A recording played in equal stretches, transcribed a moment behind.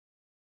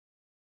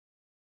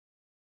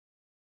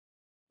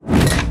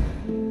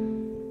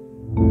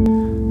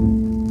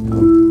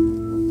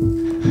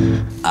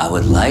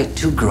would like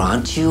to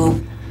grant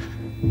you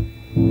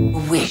a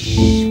wish.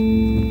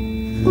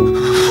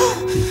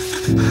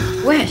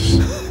 Wish?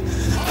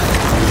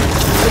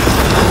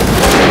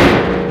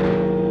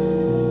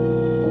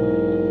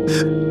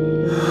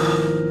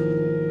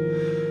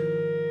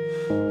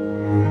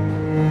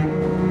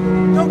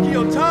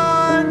 Tokyo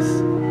Times!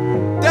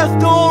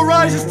 Death toll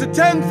rises to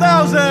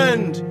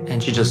 10,000!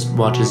 And she just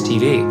watches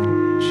TV.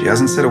 She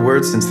hasn't said a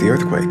word since the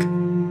earthquake.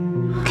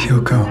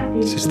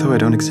 Kyoko, it's as though I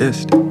don't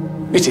exist.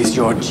 It is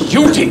your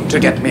duty to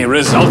get me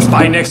results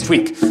by next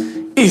week.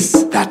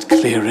 Is that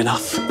clear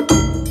enough?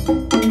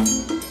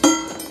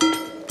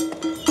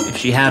 If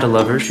she had a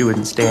lover, she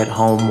wouldn't stay at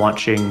home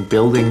watching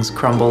buildings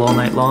crumble all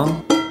night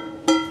long.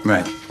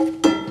 Right.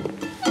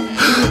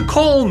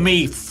 Call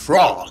me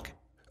Frog.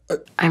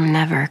 I'm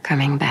never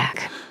coming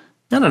back.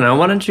 I don't know,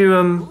 why don't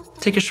you,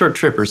 take a short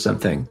trip or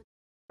something?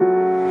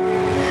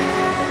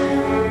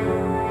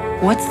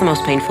 What's the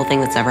most painful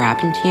thing that's ever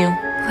happened to you?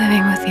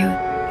 Living with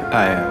you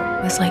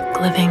I was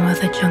like living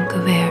with a chunk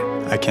of air.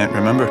 can't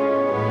remember.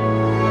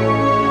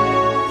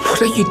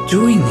 What are you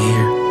doing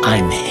here?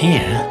 I'm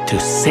here to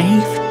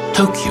save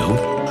Tokyo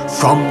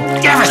from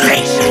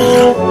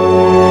devastation.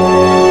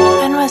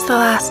 When was the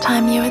last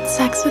time you had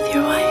sex with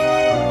your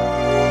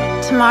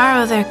wife?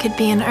 Tomorrow there could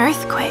be an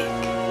earthquake.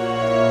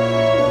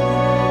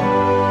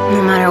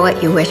 No matter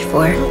what you wish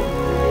for,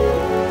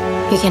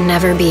 you can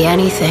never be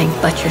anything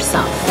but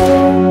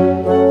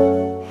yourself.